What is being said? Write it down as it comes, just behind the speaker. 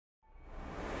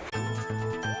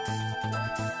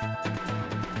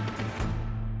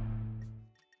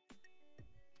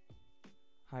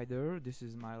Hi there, this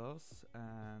is Milos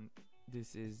and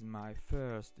this is my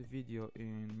first video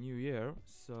in New Year,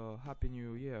 so Happy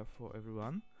New Year for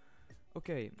everyone.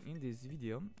 Okay, in this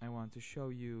video I want to show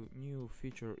you new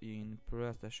feature in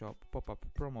PrestaShop pop-up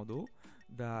pro module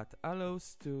that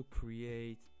allows to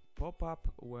create pop-up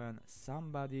when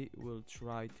somebody will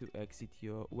try to exit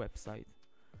your website.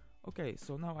 Okay,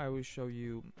 so now I will show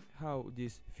you how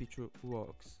this feature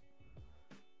works.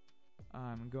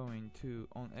 I'm going to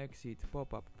onexit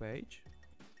pop-up page.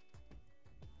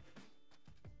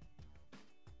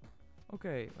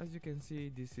 Okay, as you can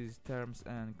see, this is terms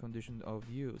and conditions of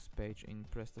use page in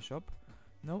PrestaShop.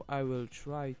 Now I will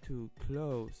try to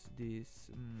close this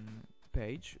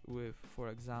page with, for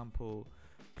example,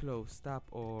 close tab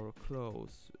or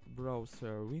close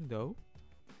browser window.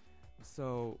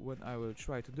 So when I will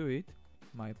try to do it,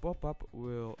 my pop-up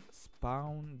will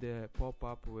spawn the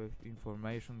pop-up with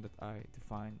information that I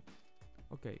defined.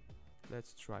 Okay,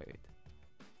 let's try it.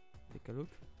 Take a look.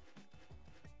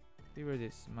 Here it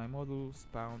is. My module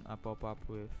spawned a pop-up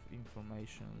with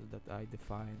information that I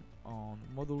defined on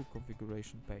module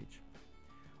configuration page.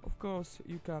 Of course,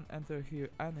 you can enter here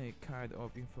any kind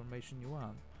of information you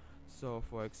want. So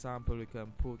for example, you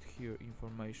can put here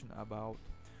information about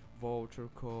voucher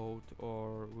code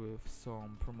or with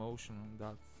some promotion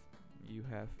that you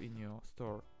have in your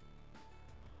store.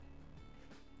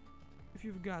 If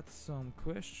you've got some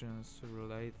questions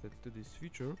related to this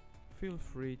feature, feel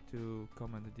free to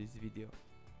comment this video.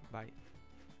 Bye.